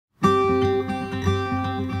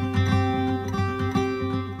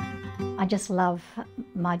just love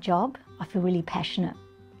my job. I feel really passionate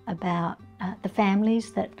about the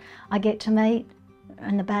families that I get to meet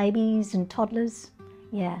and the babies and toddlers.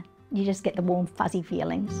 Yeah, you just get the warm, fuzzy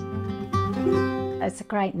feelings. It's a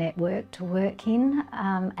great network to work in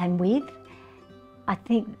and with. I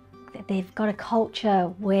think that they've got a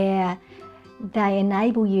culture where they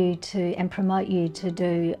enable you to and promote you to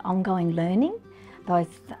do ongoing learning,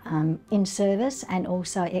 both in service and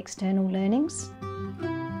also external learnings.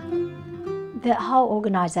 The whole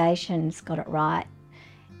organisation's got it right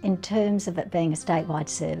in terms of it being a statewide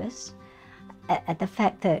service. At the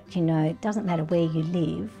fact that, you know, it doesn't matter where you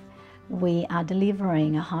live, we are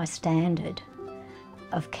delivering a high standard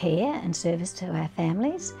of care and service to our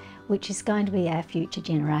families, which is going to be our future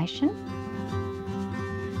generation.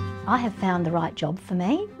 I have found the right job for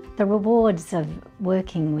me. The rewards of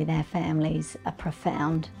working with our families are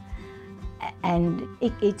profound, and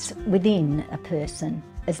it's within a person.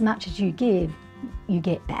 As much as you give, you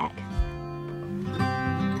get back.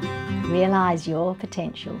 Realise your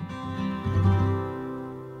potential.